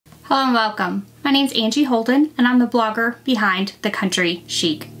Hello and welcome. My name's Angie Holden and I'm the blogger behind the Country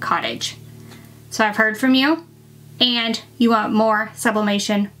Chic Cottage. So I've heard from you and you want more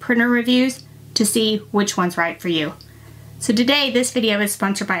Sublimation printer reviews to see which one's right for you. So today this video is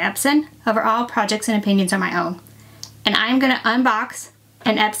sponsored by Epson over all projects and opinions on my own. And I'm going to unbox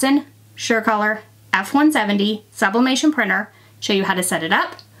an Epson SureColor F170 Sublimation printer, show you how to set it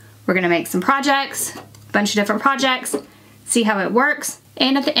up. We're going to make some projects, a bunch of different projects, see how it works,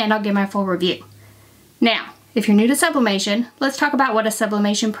 and at the end I'll give my full review. Now, if you're new to sublimation, let's talk about what a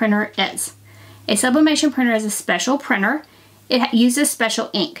sublimation printer is. A sublimation printer is a special printer. It uses special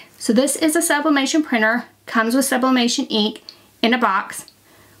ink. So this is a sublimation printer, comes with sublimation ink in a box.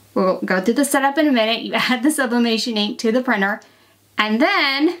 We'll go through the setup in a minute. You add the sublimation ink to the printer, and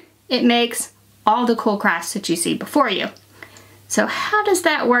then it makes all the cool crafts that you see before you. So how does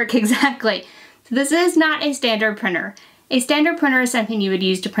that work exactly? So this is not a standard printer. A standard printer is something you would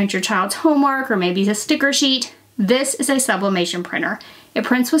use to print your child's homework or maybe a sticker sheet. This is a sublimation printer. It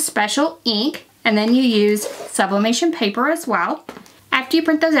prints with special ink, and then you use sublimation paper as well. After you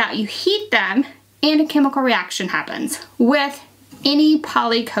print those out, you heat them and a chemical reaction happens with any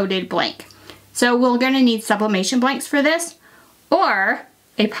poly-coated blank. So we're going to need sublimation blanks for this, or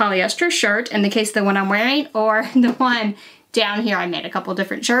a polyester shirt in the case of the one I'm wearing, or the one down here. I made a couple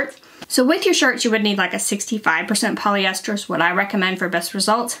different shirts. So with your shirts, you would need like a 65% polyester is what I recommend for best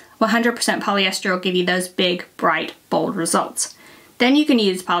results. 100% polyester will give you those big, bright, bold results. Then you can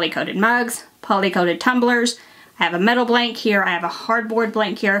use poly-coated mugs, poly-coated tumblers. I have a metal blank here. I have a hardboard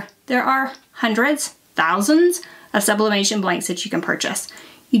blank here. There are hundreds, thousands of sublimation blanks that you can purchase.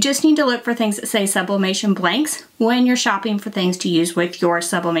 You just need to look for things that say sublimation blanks when you're shopping for things to use with your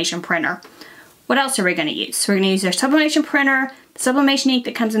sublimation printer. What else are we going to use? So we're going to use our sublimation printer, the sublimation ink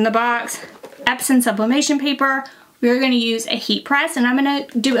that comes in the box, Epson sublimation paper. We're going to use a heat press, and I'm going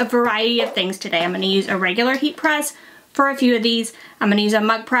to do a variety of things today. I'm going to use a regular heat press for a few of these. I'm going to use a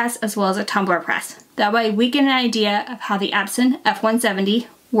mug press as well as a tumbler press. That way we get an idea of how the Epson F170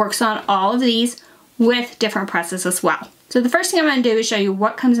 works on all of these with different presses as well. So the first thing I'm going to do is show you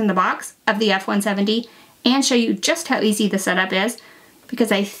what comes in the box of the F170 and show you just how easy the setup is, because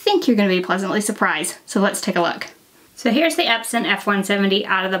I think you're going to be pleasantly surprised. So let's take a look. So here's the Epson F170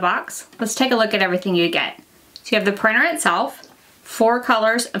 out of the box. Let's take a look at everything you get. So you have the printer itself, 4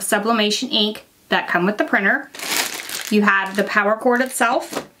 colors of sublimation ink that come with the printer. You have the power cord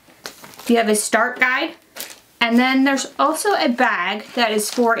itself. You have a start guide. And then there's also a bag that is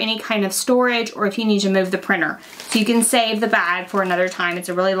for any kind of storage or if you need to move the printer. So you can save the bag for another time. It's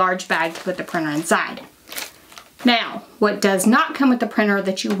a really large bag to put the printer inside. Now, what does not come with the printer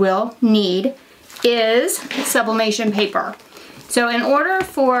that you will need is sublimation paper. So in order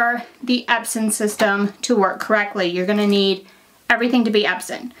for the Epson system to work correctly, you're going to need everything to be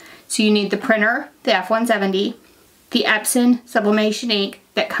Epson. So you need the printer, the F170, the Epson sublimation ink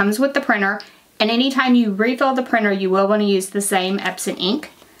that comes with the printer, and anytime you refill the printer, you will want to use the same Epson ink.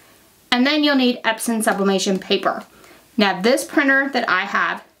 And then you'll need Epson sublimation paper. Now this printer that I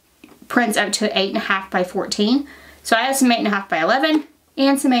have prints up to 8.5 by 14. So I have some 8.5 by 11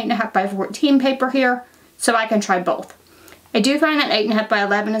 and some 8.5 by 14 paper here, so I can try both. I do find that 8.5 by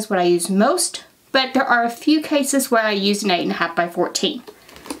 11 is what I use most, but there are a few cases where I use an 8.5 by 14.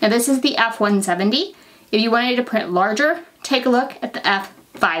 Now this is the F170. If you wanted to print larger, take a look at the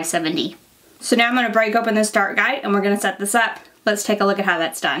F570. So now I'm going to break open the start guide and we're going to set this up. Let's take a look at how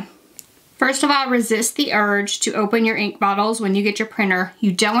that's done. First of all, resist the urge to open your ink bottles when you get your printer.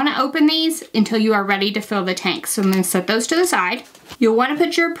 You don't want to open these until you are ready to fill the tank. So I'm going to set those to the side. You'll want to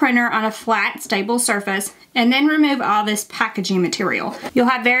put your printer on a flat, stable surface and then remove all this packaging material. You'll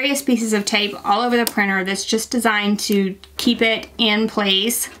have various pieces of tape all over the printer that's just designed to keep it in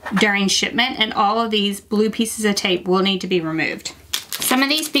place during shipment, and all of these blue pieces of tape will need to be removed. Some of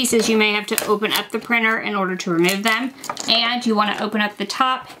these pieces you may have to open up the printer in order to remove them, and you want to open up the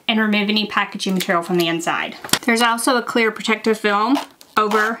top and remove any packaging material from the inside. There's also a clear protective film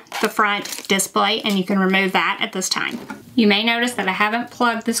over the front display, and you can remove that at this time. You may notice that I haven't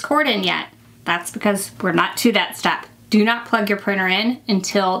plugged this cord in yet. That's because we're not to that step. Do not plug your printer in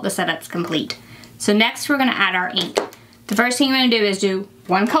until the setup's complete. So next we're going to add our ink. The first thing I'm going to do is do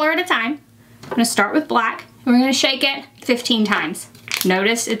one color at a time. I'm going to start with black, and we're going to shake it 15 times.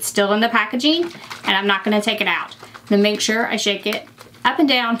 Notice it's still in the packaging, and I'm not going to take it out. I'm going to make sure I shake it up and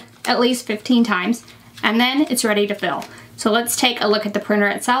down at least 15 times, and then it's ready to fill. So let's take a look at the printer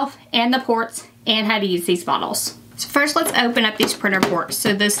itself and the ports and how to use these bottles. So first let's open up these printer ports.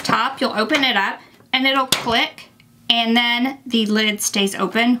 So this top, you'll open it up and it'll click, and then the lid stays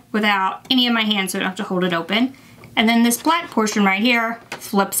open without any of my hands, so I don't have to hold it open. And then this black portion right here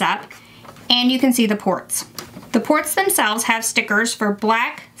flips up and you can see the ports. The ports themselves have stickers for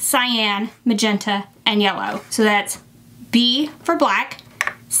black, cyan, magenta, and yellow. So that's B for black,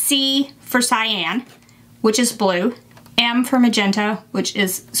 C for cyan, which is blue, M for magenta, which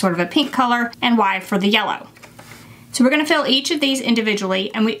is sort of a pink color, and Y for the yellow. So we're going to fill each of these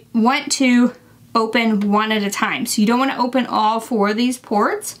individually, and we want to open one at a time. So you don't want to open all 4 of these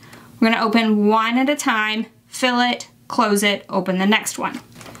ports. We're going to open one at a time, fill it, close it, open the next one.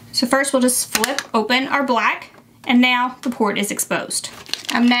 So first we'll just flip open our black, and now the port is exposed.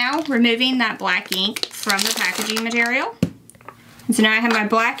 I'm now removing that black ink from the packaging material. And so now I have my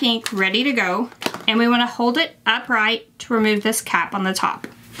black ink ready to go, and we want to hold it upright to remove this cap on the top.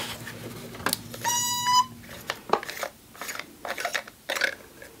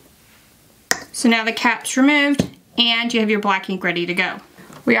 So now the cap's removed and you have your black ink ready to go.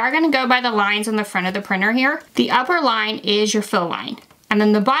 We are going to go by the lines on the front of the printer here. The upper line is your fill line, and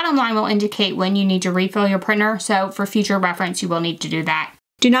then the bottom line will indicate when you need to refill your printer, so for future reference you will need to do that.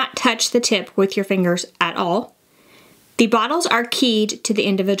 Do not touch the tip with your fingers at all. The bottles are keyed to the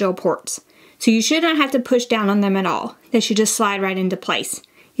individual ports, so you should not have to push down on them at all. They should just slide right into place.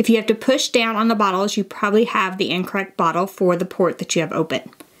 If you have to push down on the bottles, you probably have the incorrect bottle for the port that you have open.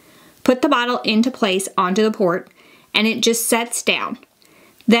 Put the bottle into place onto the port and it just sets down.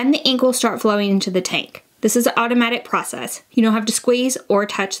 Then the ink will start flowing into the tank. This is an automatic process. You don't have to squeeze or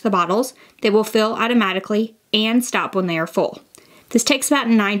touch the bottles. They will fill automatically and stop when they are full. This takes about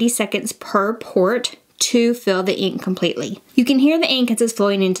 90 seconds per port to fill the ink completely. You can hear the ink as it's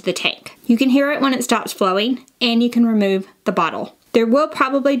flowing into the tank. You can hear it when it stops flowing, and you can remove the bottle. There will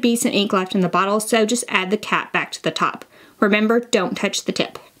probably be some ink left in the bottle, so just add the cap back to the top. Remember, don't touch the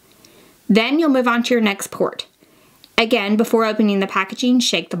tip. Then you'll move on to your next port. Again, before opening the packaging,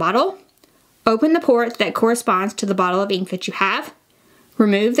 shake the bottle. Open the port that corresponds to the bottle of ink that you have.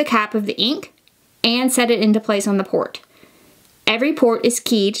 Remove the cap of the ink and set it into place on the port. Every port is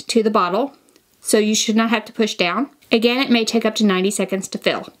keyed to the bottle, so you should not have to push down. Again, it may take up to 90 seconds to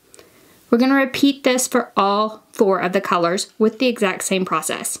fill. We're going to repeat this for all 4 of the colors with the exact same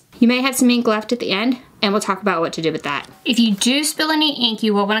process. You may have some ink left at the end, and we'll talk about what to do with that. If you do spill any ink,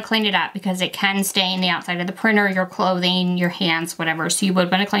 you will want to clean it up because it can stain the outside of the printer, your clothing, your hands, whatever, so you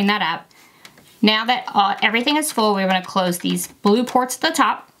would want to clean that up. Now that everything is full, we're going to close these blue ports at the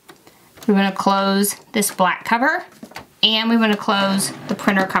top. We're going to close this black cover, and we want to close the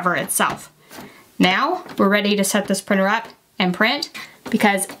printer cover itself. Now we're ready to set this printer up and print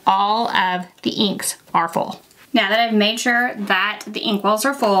because all of the inks are full. Now that I've made sure that the ink wells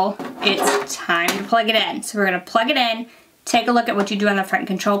are full, it's time to plug it in. So we're going to plug it in, take a look at what you do on the front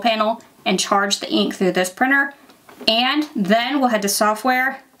control panel, and charge the ink through this printer. And then we'll head to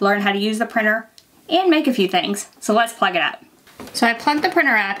software, learn how to use the printer, and make a few things. So let's plug it up. So I plugged the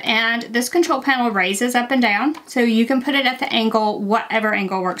printer up, and this control panel raises up and down, so you can put it at the angle, whatever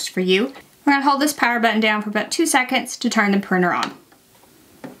angle works for you. We're going to hold this power button down for about 2 seconds to turn the printer on.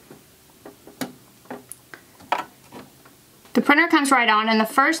 The printer comes right on, and the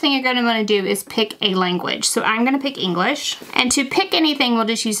first thing you're going to want to do is pick a language. So I'm going to pick English, and to pick anything we'll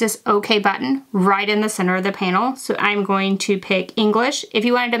just use this OK button right in the center of the panel. So I'm going to pick English. If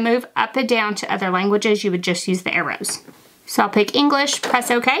you wanted to move up and down to other languages, you would just use the arrows. So I'll pick English, press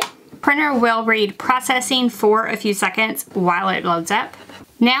OK. Printer will read processing for a few seconds while it loads up.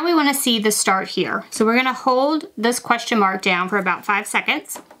 Now we want to see the start here. So we're going to hold this question mark down for about 5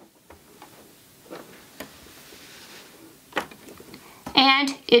 seconds.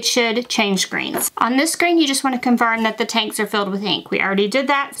 And it should change screens. On this screen, you just want to confirm that the tanks are filled with ink. We already did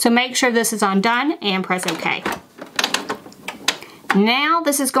that, so make sure this is on done and press OK. Now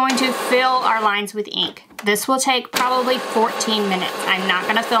this is going to fill our lines with ink. This will take probably 14 minutes. I'm not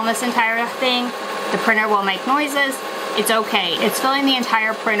going to film this entire thing. The printer will make noises. It's okay. It's filling the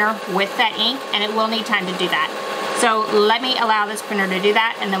entire printer with that ink, and it will need time to do that. So let me allow this printer to do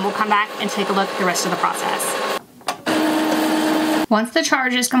that, and then we'll come back and take a look at the rest of the process. Once the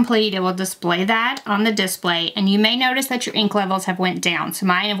charge is complete, it will display that on the display, and you may notice that your ink levels have went down. So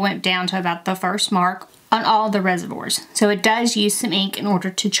mine have went down to about the first mark on all the reservoirs. So it does use some ink in order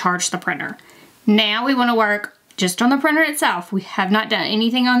to charge the printer. Now we want to work just on the printer itself. We have not done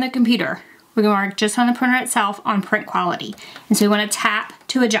anything on the computer. We're going to work just on the printer itself on print quality. And so we want to tap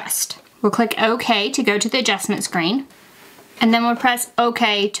to adjust. We'll click OK to go to the adjustment screen, and then we'll press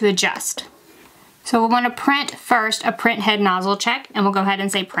OK to adjust. So we'll want to print first a print head nozzle check, and we'll go ahead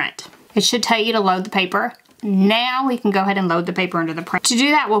and say print. It should tell you to load the paper. Now we can go ahead and load the paper into the print. To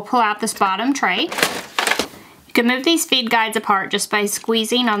do that, we'll pull out this bottom tray. You can move these feed guides apart just by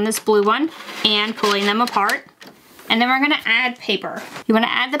squeezing on this blue one and pulling them apart. And then we're gonna add paper. You wanna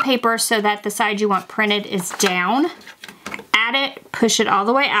add the paper so that the side you want printed is down. Add it, push it all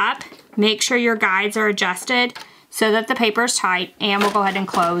the way up. Make sure your guides are adjusted so that the paper is tight, and we'll go ahead and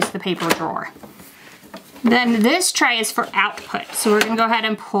close the paper drawer. Then this tray is for output. So we're gonna go ahead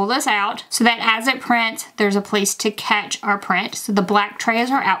and pull this out so that as it prints, there's a place to catch our print. So the black tray is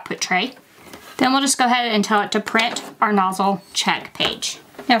our output tray. Then we'll just go ahead and tell it to print our nozzle check page.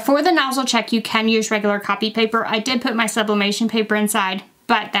 Now for the nozzle check, you can use regular copy paper. I did put my sublimation paper inside,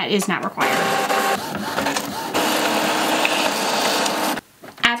 but that is not required.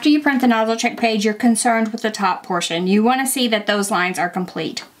 After you print the nozzle check page, you're concerned with the top portion. You want to see that those lines are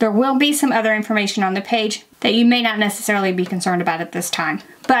complete. There will be some other information on the page that you may not necessarily be concerned about at this time,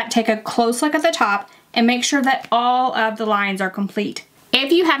 but take a close look at the top and make sure that all of the lines are complete.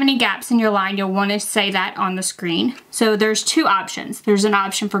 If you have any gaps in your line, you'll want to say that on the screen. So there's two options. There's an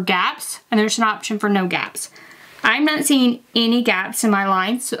option for gaps and there's an option for no gaps. I'm not seeing any gaps in my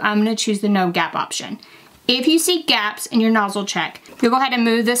line, so I'm going to choose the no gap option. If you see gaps in your nozzle check, you'll go ahead and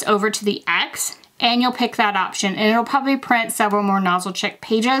move this over to the X and you'll pick that option, and it'll probably print several more nozzle check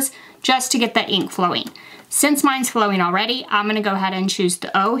pages just to get that ink flowing. Since mine's flowing already, I'm going to go ahead and choose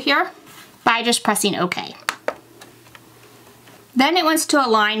the O here by just pressing OK. Then it wants to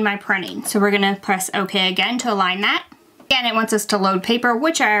align my printing, so we're going to press OK again to align that. Again, it wants us to load paper,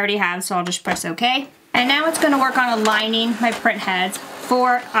 which I already have, so I'll just press OK. And now it's going to work on aligning my print heads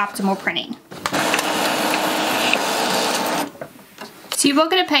for optimal printing. So you will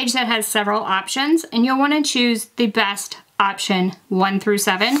get a page that has several options, and you'll want to choose the best option 1 through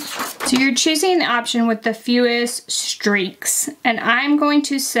 7. So you're choosing the option with the fewest streaks, and I'm going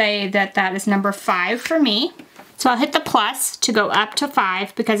to say that that is number 5 for me. So I'll hit the plus to go up to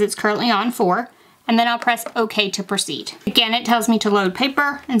 5 because it's currently on 4, and then I'll press OK to proceed. Again, it tells me to load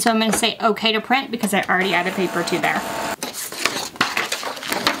paper, and so I'm going to say OK to print because I already added paper to there.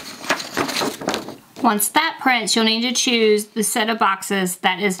 Once that prints, you'll need to choose the set of boxes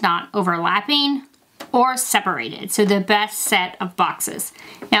that is not overlapping or separated, so the best set of boxes.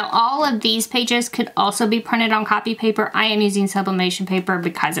 Now all of these pages could also be printed on copy paper. I am using sublimation paper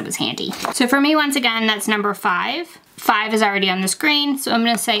because it was handy. So for me, once again, that's number 5. 5 is already on the screen, so I'm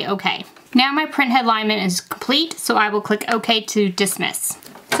going to say OK. Now my print head alignment is complete, so I will click OK to dismiss.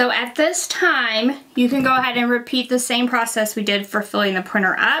 So at this time, you can go ahead and repeat the same process we did for filling the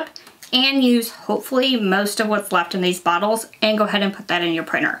printer up and use hopefully most of what's left in these bottles and go ahead and put that in your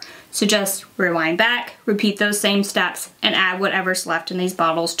printer. So just rewind back, repeat those same steps, and add whatever's left in these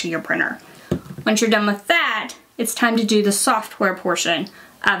bottles to your printer. Once you're done with that, it's time to do the software portion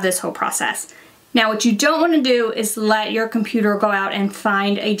of this whole process. Now what you don't want to do is let your computer go out and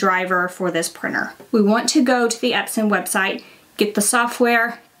find a driver for this printer. We want to go to the Epson website, get the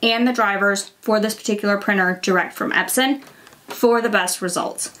software and the drivers for this particular printer direct from Epson for the best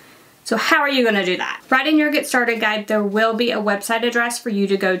results. So how are you going to do that? Right in your Get Started guide, there will be a website address for you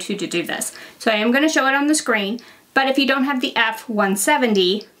to go to do this. So I am going to show it on the screen, but if you don't have the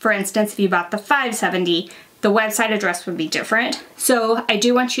F170, for instance, if you bought the 570, the website address would be different. So I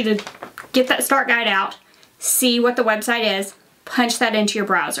do want you to get that start guide out, see what the website is, punch that into your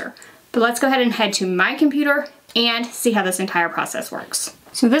browser. But let's go ahead and head to my computer and see how this entire process works.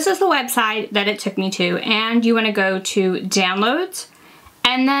 So this is the website that it took me to, and you want to go to Downloads,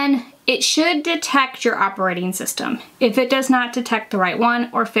 and then it should detect your operating system. If it does not detect the right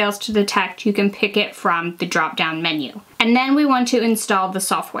one or fails to detect, you can pick it from the drop-down menu. And then we want to install the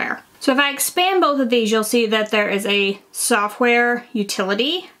software. So if I expand both of these, you'll see that there is a software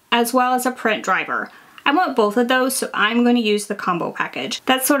utility as well as a print driver. I want both of those, so I'm going to use the combo package.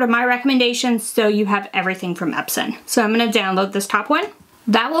 That's sort of my recommendation, so you have everything from Epson. So I'm going to download this top one.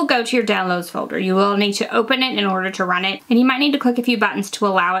 That will go to your downloads folder. You will need to open it in order to run it, and you might need to click a few buttons to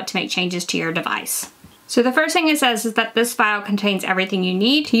allow it to make changes to your device. So the first thing it says is that this file contains everything you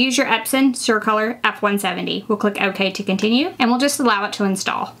need to use your Epson SureColor F170. We'll click OK to continue, and we'll just allow it to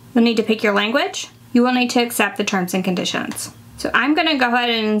install. You'll need to pick your language. You will need to accept the terms and conditions. So I'm going to go ahead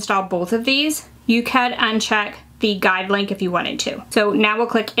and install both of these. You could uncheck the guide link if you wanted to. So now we'll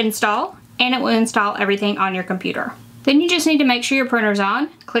click install, and it will install everything on your computer. Then you just need to make sure your printer's on.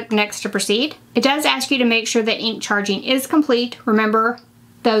 Click next to proceed. It does ask you to make sure that ink charging is complete. Remember,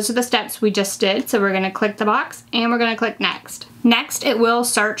 those are the steps we just did. So we're going to click the box and we're going to click next. Next, it will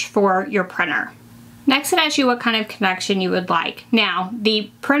search for your printer. Next, it asks you what kind of connection you would like. Now,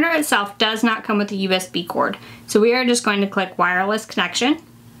 the printer itself does not come with a USB cord. So we are just going to click wireless connection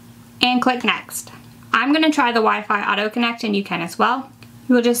and click next. I'm going to try the Wi-Fi auto connect, and you can as well.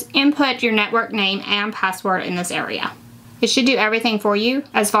 You will just input your network name and password in this area. It should do everything for you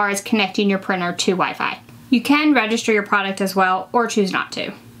as far as connecting your printer to Wi-Fi. You can register your product as well or choose not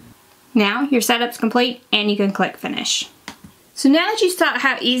to. Now your setup's complete and you can click finish. So now that you saw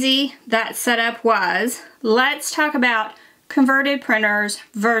how easy that setup was, let's talk about converted printers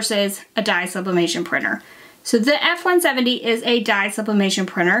versus a dye sublimation printer. So the F170 is a dye sublimation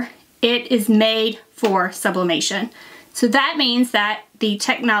printer. It is made for sublimation. So that means that the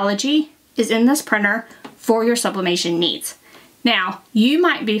technology is in this printer for your sublimation needs. Now, you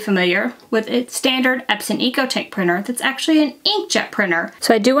might be familiar with a standard Epson EcoTank printer that's actually an inkjet printer.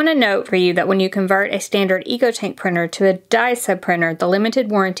 So I do want to note for you that when you convert a standard EcoTank printer to a dye sub printer, the limited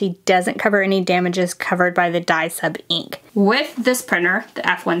warranty doesn't cover any damages covered by the dye sub ink. With this printer, the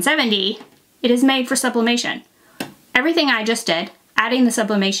F170, it is made for sublimation. Everything I just did, adding the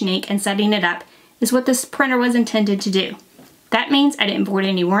sublimation ink and setting it up, is what this printer was intended to do. That means I didn't void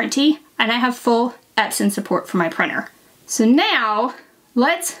any warranty and I have full Epson support for my printer. So now,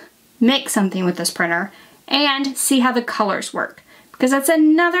 let's make something with this printer and see how the colors work. Because that's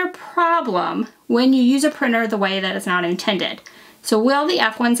another problem when you use a printer the way that it's not intended. So will the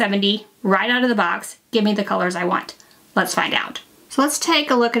F170, right out of the box, give me the colors I want? Let's find out. So let's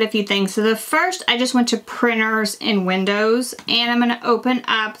take a look at a few things. So the first, I just went to Printers in Windows, and I'm going to open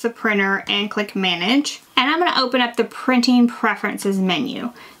up the printer and click Manage. And I'm going to open up the Printing Preferences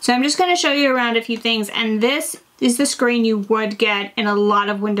menu. So I'm just going to show you around a few things, and this is the screen you would get in a lot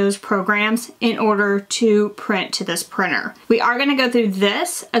of Windows programs in order to print to this printer. We are going to go through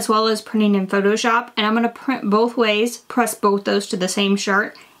this as well as printing in Photoshop, and I'm going to print both ways, press both those to the same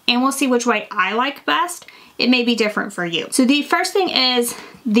shirt, and we'll see which way I like best. It may be different for you. So the first thing is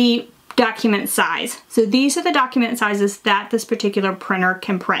the document size. So these are the document sizes that this particular printer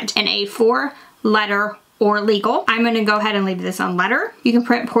can print. An A4, letter, or legal. I'm going to go ahead and leave this on letter. You can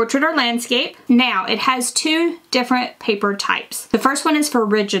print portrait or landscape. Now, it has two different paper types. The first one is for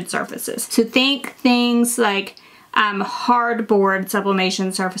rigid surfaces. So think things like hardboard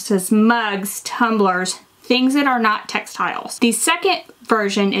sublimation surfaces, mugs, tumblers, things that are not textiles. The second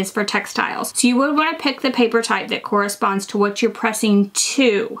version is for textiles. So you would want to pick the paper type that corresponds to what you're pressing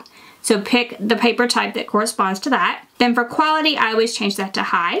to. So pick the paper type that corresponds to that. Then for quality, I always change that to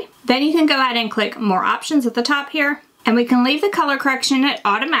high. Then you can go ahead and click more options at the top here. And we can leave the color correction at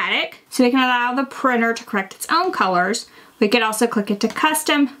automatic, so we can allow the printer to correct its own colors. We could also click it to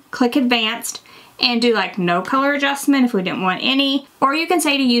custom, click advanced, and do like no color adjustment if we didn't want any. Or you can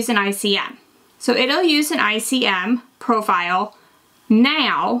say to use an ICM. So it'll use an ICM profile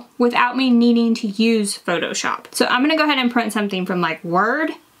now without me needing to use Photoshop. So I'm gonna go ahead and print something from like Word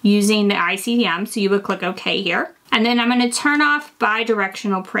using the ICM, so you would click OK here. And then I'm going to turn off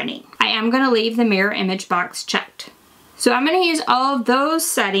bidirectional printing. I am going to leave the mirror image box checked. So I'm going to use all of those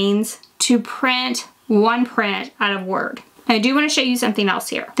settings to print one print out of Word. I do want to show you something else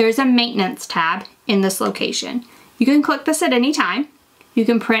here. There's a maintenance tab in this location. You can click this at any time. You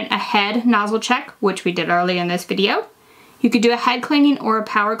can print a head nozzle check, which we did earlier in this video. You could do a head cleaning or a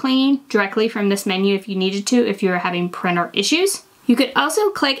power cleaning directly from this menu if you needed to, if you were having printer issues. You could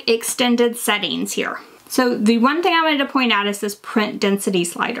also click extended settings here. So the one thing I wanted to point out is this print density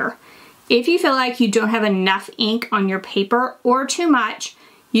slider. If you feel like you don't have enough ink on your paper or too much,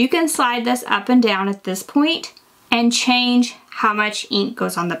 you can slide this up and down at this point and change how much ink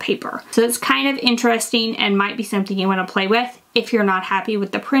goes on the paper. So it's kind of interesting and might be something you want to play with if you're not happy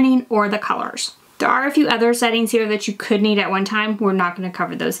with the printing or the colors. There are a few other settings here that you could need at one time. We're not going to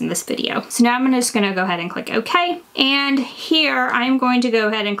cover those in this video. So now I'm just going to go ahead and click OK. And here I'm going to go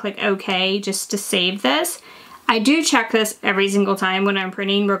ahead and click OK just to save this. I do check this every single time when I'm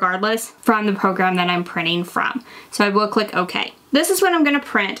printing regardless from the program that I'm printing from. So I will click OK. This is what I'm going to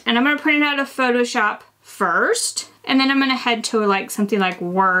print, and I'm going to print it out of Photoshop first. And then I'm going to head to like something like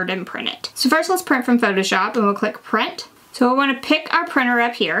Word and print it. So first let's print from Photoshop, and we'll click Print. So we'll want to pick our printer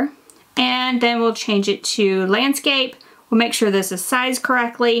up here. And then we'll change it to landscape. We'll make sure this is sized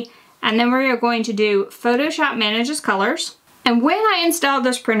correctly. And then we're going to do Photoshop manages colors. And when I installed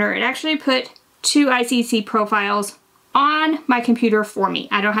this printer, it actually put two ICC profiles on my computer for me.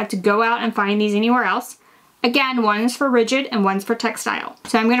 I don't have to go out and find these anywhere else. Again, one is for rigid and one's for textile.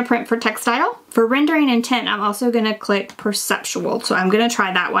 So I'm going to print for textile. For rendering intent, I'm also going to click perceptual. So I'm going to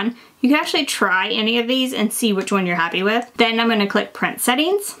try that one. You can actually try any of these and see which one you're happy with. Then I'm going to click print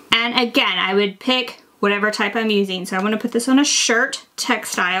settings. And again, I would pick whatever type I'm using. So I want to put this on a shirt,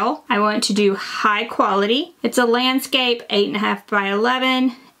 textile. I want to do high quality. It's a landscape, 8.5 by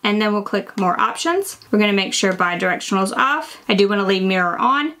 11. And then we'll click more options. We're going to make sure bidirectional is off. I do want to leave mirror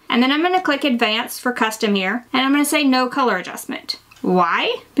on. And then I'm going to click advanced for custom here. And I'm going to say no color adjustment.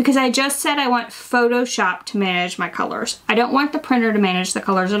 Why? Because I just said I want Photoshop to manage my colors. I don't want the printer to manage the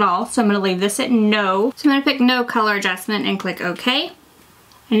colors at all, so I'm going to leave this at no. So I'm going to pick no color adjustment and click OK.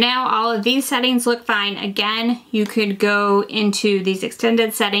 And now all of these settings look fine. Again, you could go into these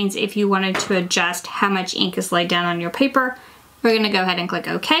extended settings if you wanted to adjust how much ink is laid down on your paper. We're going to go ahead and click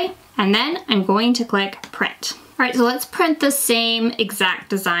OK. And then I'm going to click print. All right, so let's print the same exact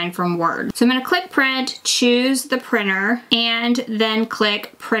design from Word. So I'm gonna click print, choose the printer, and then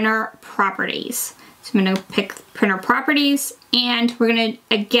click printer properties. So I'm gonna pick printer properties, and we're gonna,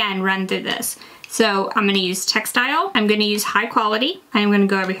 again, run through this. So I'm gonna use textile, I'm gonna use high quality, I'm gonna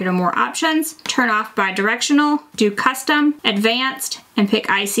go over here to more options, turn off bi-directional, do custom, advanced, and pick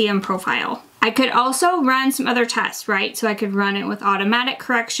ICM profile. I could also run some other tests, right? So I could run it with automatic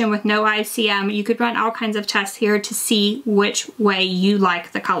correction with no ICM. You could run all kinds of tests here to see which way you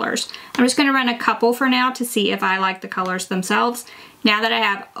like the colors. I'm just gonna run a couple for now to see if I like the colors themselves. Now that I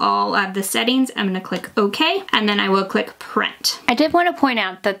have all of the settings, I'm gonna click OK, and then I will click print. I did want to point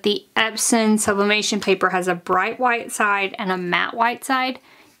out that the Epson Sublimation paper has a bright white side and a matte white side.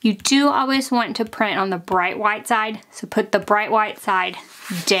 You do always want to print on the bright white side, so put the bright white side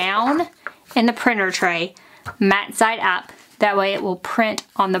down in the printer tray, matte side up. That way it will print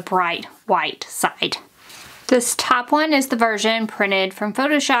on the bright white side. This top one is the version printed from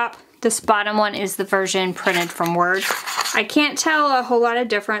Photoshop. This bottom one is the version printed from Word. I can't tell a whole lot of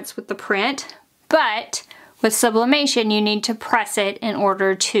difference with the print, but with sublimation you need to press it in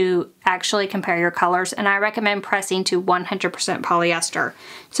order to actually compare your colors, and I recommend pressing to 100% polyester.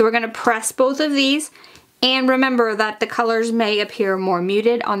 So we're going to press both of these, and remember that the colors may appear more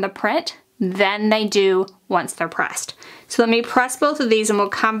muted on the print than they do once they're pressed. So let me press both of these and we'll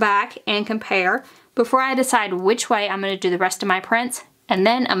come back and compare before I decide which way I'm going to do the rest of my prints, and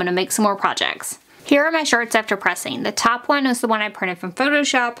then I'm going to make some more projects. Here are my shirts after pressing. The top one is the one I printed from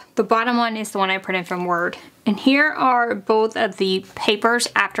Photoshop. The bottom one is the one I printed from Word. And here are both of the papers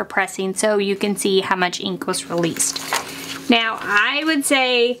after pressing so you can see how much ink was released. Now I would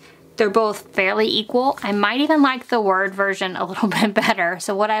say they're both fairly equal. I might even like the Word version a little bit better.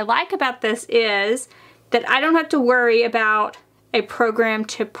 So what I like about this is that I don't have to worry about a program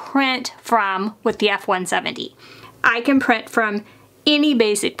to print from with the F170. I can print from any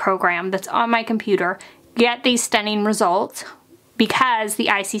basic program that's on my computer, get these stunning results because the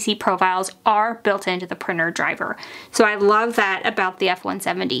ICC profiles are built into the printer driver. So I love that about the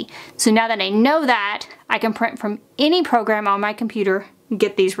F170. So now that I know that, I can print from any program on my computer and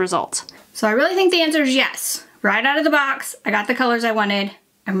get these results. So I really think the answer is yes. Right out of the box, I got the colors I wanted.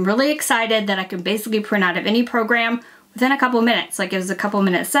 I'm really excited that I can basically print out of any program within a couple minutes. Like it was a couple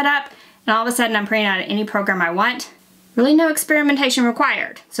minutes setup, and all of a sudden I'm printing out of any program I want. Really no experimentation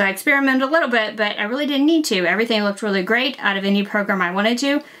required. So I experimented a little bit, but I really didn't need to. Everything looked really great out of any program I wanted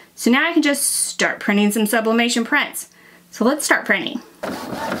to. So now I can just start printing some sublimation prints. So let's start printing.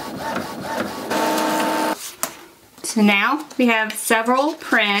 So now we have several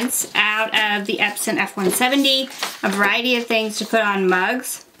prints out of the Epson F170, a variety of things to put on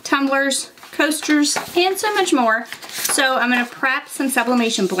mugs, tumblers, coasters, and so much more. So I'm going to prep some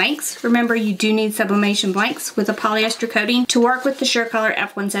sublimation blanks. Remember, you do need sublimation blanks with a polyester coating to work with the SureColor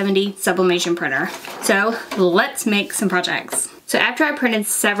F170 sublimation printer. So let's make some projects. So after I printed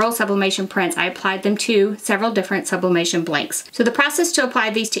several sublimation prints, I applied them to several different sublimation blanks. So the process to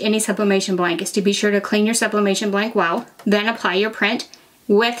apply these to any sublimation blank is to be sure to clean your sublimation blank well, then apply your print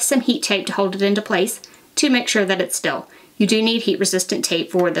with some heat tape to hold it into place to make sure that it's still. You do need heat resistant tape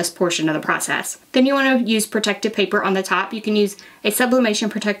for this portion of the process. Then you want to use protective paper on the top. You can use a sublimation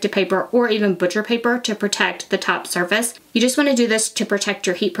protective paper or even butcher paper to protect the top surface. You just want to do this to protect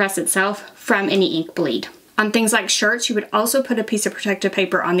your heat press itself from any ink bleed. On things like shirts, you would also put a piece of protective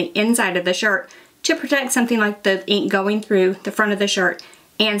paper on the inside of the shirt to protect something like the ink going through the front of the shirt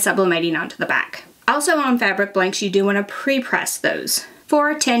and sublimating onto the back. Also on fabric blanks, you do want to pre-press those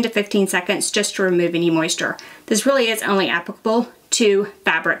for 10 to 15 seconds just to remove any moisture. This really is only applicable to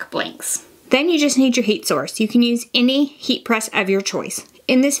fabric blanks. Then you just need your heat source. You can use any heat press of your choice.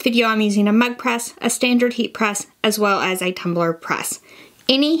 In this video, I'm using a mug press, a standard heat press, as well as a tumbler press.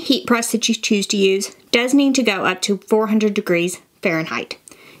 Any heat press that you choose to use does need to go up to 400 degrees Fahrenheit.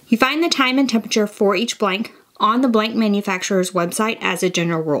 You find the time and temperature for each blank on the blank manufacturer's website as a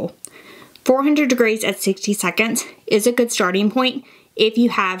general rule. 400 degrees at 60 seconds is a good starting point if you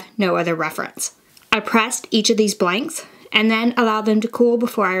have no other reference. I pressed each of these blanks and then allow them to cool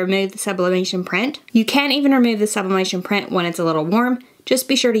before I remove the sublimation print. You can even remove the sublimation print when it's a little warm. Just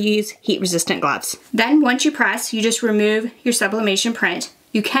be sure to use heat resistant gloves. Then once you press, you just remove your sublimation print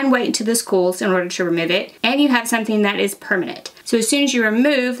you can wait until this cools in order to remove it, and you have something that is permanent. So as soon as you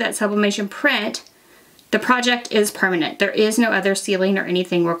remove that sublimation print, the project is permanent. There is no other sealing or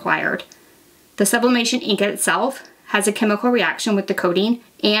anything required. The sublimation ink itself has a chemical reaction with the coating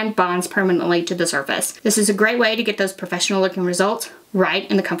and bonds permanently to the surface. This is a great way to get those professional looking results right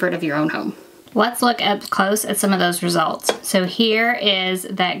in the comfort of your own home. Let's look up close at some of those results. So here is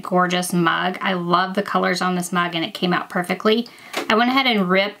that gorgeous mug. I love the colors on this mug and it came out perfectly. I went ahead and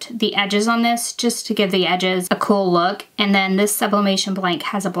ripped the edges on this just to give the edges a cool look. And then this sublimation blank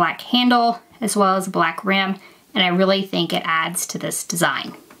has a black handle as well as a black rim, and I really think it adds to this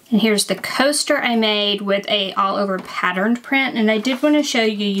design. And here's the coaster I made with a all over patterned print, and I did want to show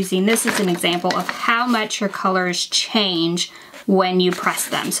you using this as an example of how much your colors change when you press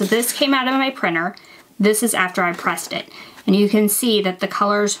them. So this came out of my printer. This is after I pressed it. And you can see that the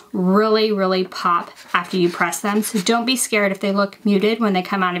colors really, really pop after you press them. So don't be scared if they look muted when they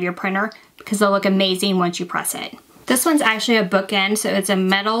come out of your printer, because they'll look amazing once you press it. This one's actually a bookend, so it's a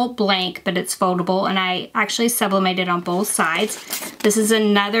metal blank, but it's foldable, and I actually sublimated on both sides. This is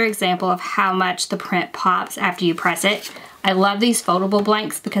another example of how much the print pops after you press it. I love these foldable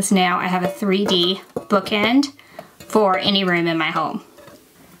blanks because now I have a 3D bookend for any room in my home.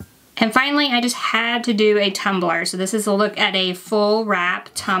 And finally, I just had to do a tumbler. So this is a look at a full wrap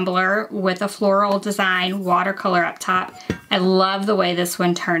tumbler with a floral design watercolor up top. I love the way this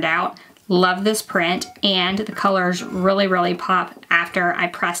one turned out. Love this print, and the colors really, really pop after I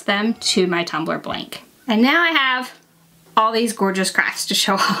press them to my tumbler blank. And now I have all these gorgeous crafts to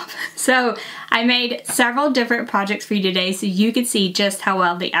show off. So I made several different projects for you today so you could see just how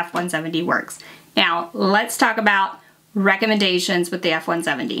well the F170 works. Now let's talk about recommendations with the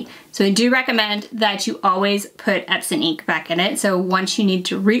F170. So I do recommend that you always put Epson ink back in it. So once you need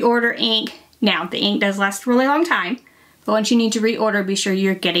to reorder ink, now the ink does last a really long time, but once you need to reorder, be sure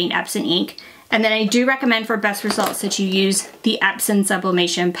you're getting Epson ink. And then I do recommend for best results that you use the Epson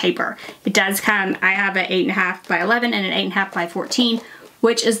sublimation paper. It does come, I have an 8.5 by 11 and an 8.5 by 14,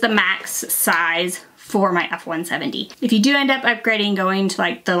 which is the max size for my F170. If you do end up upgrading, going to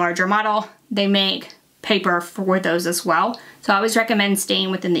like the larger model, they make paper for those as well. So I always recommend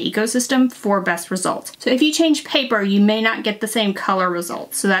staying within the ecosystem for best results. So if you change paper, you may not get the same color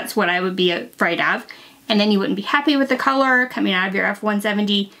results. So that's what I would be afraid of. And then you wouldn't be happy with the color coming out of your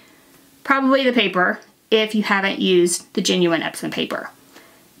F170. Probably the paper if you haven't used the genuine Epson paper.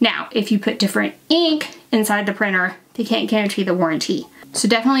 Now, if you put different ink inside the printer, they can't guarantee the warranty. So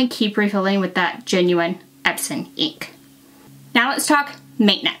definitely keep refilling with that genuine Epson ink. Now let's talk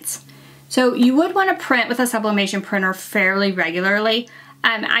maintenance. So you would want to print with a sublimation printer fairly regularly.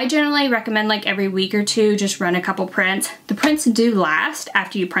 I generally recommend like every week or two, just run a couple prints. The prints do last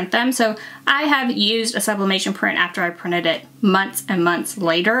after you print them. So I have used a sublimation print after I printed it months and months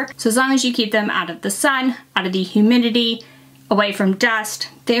later. So as long as you keep them out of the sun, out of the humidity, away from dust,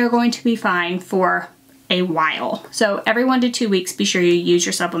 they are going to be fine for a while. So every 1 to 2 weeks, be sure you use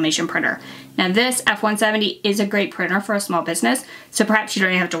your sublimation printer. Now this F170 is a great printer for a small business, so perhaps you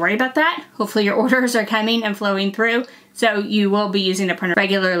don't even have to worry about that. Hopefully your orders are coming and flowing through, so you will be using the printer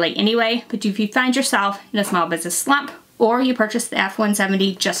regularly anyway. But if you find yourself in a small business slump, or you purchase the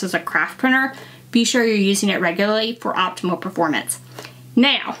F170 just as a craft printer, be sure you're using it regularly for optimal performance.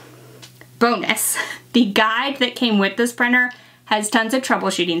 Now, bonus, the guide that came with this printer has tons of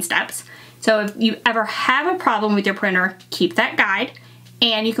troubleshooting steps. So if you ever have a problem with your printer, keep that guide,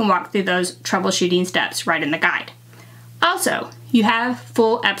 and you can walk through those troubleshooting steps right in the guide. Also, you have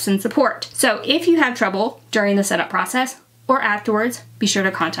full Epson support. So if you have trouble during the setup process or afterwards, be sure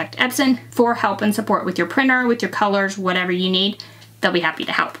to contact Epson for help and support with your printer, with your colors, whatever you need. They'll be happy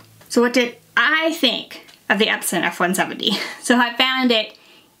to help. So what did I think of the Epson F170? So I found it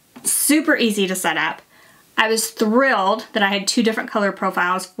super easy to set up. I was thrilled that I had 2 different color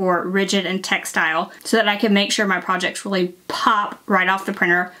profiles for rigid and textile so that I could make sure my projects really pop right off the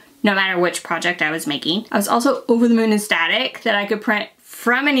printer no matter which project I was making. I was also over the moon ecstatic that I could print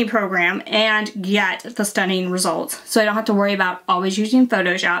from any program and get the stunning results. So I don't have to worry about always using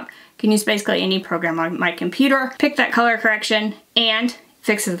Photoshop. I can use basically any program on my computer, pick that color correction, and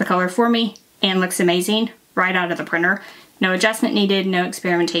fixes the color for me and looks amazing right out of the printer. No adjustment needed, no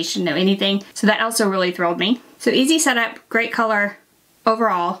experimentation, no anything. So that also really thrilled me. So easy setup, great color,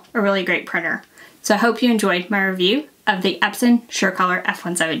 overall a really great printer. So I hope you enjoyed my review of the Epson SureColor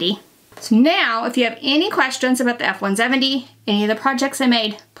F170. So now, if you have any questions about the F170, any of the projects I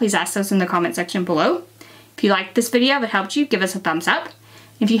made, please ask those in the comment section below. If you liked this video, if it helped you, give us a thumbs up.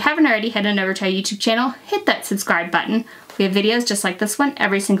 If you haven't already, head on over to our YouTube channel, hit that subscribe button. We have videos just like this one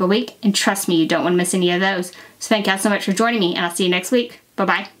every single week, and trust me, you don't want to miss any of those. So thank y'all so much for joining me, and I'll see you next week.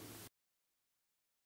 Bye-bye.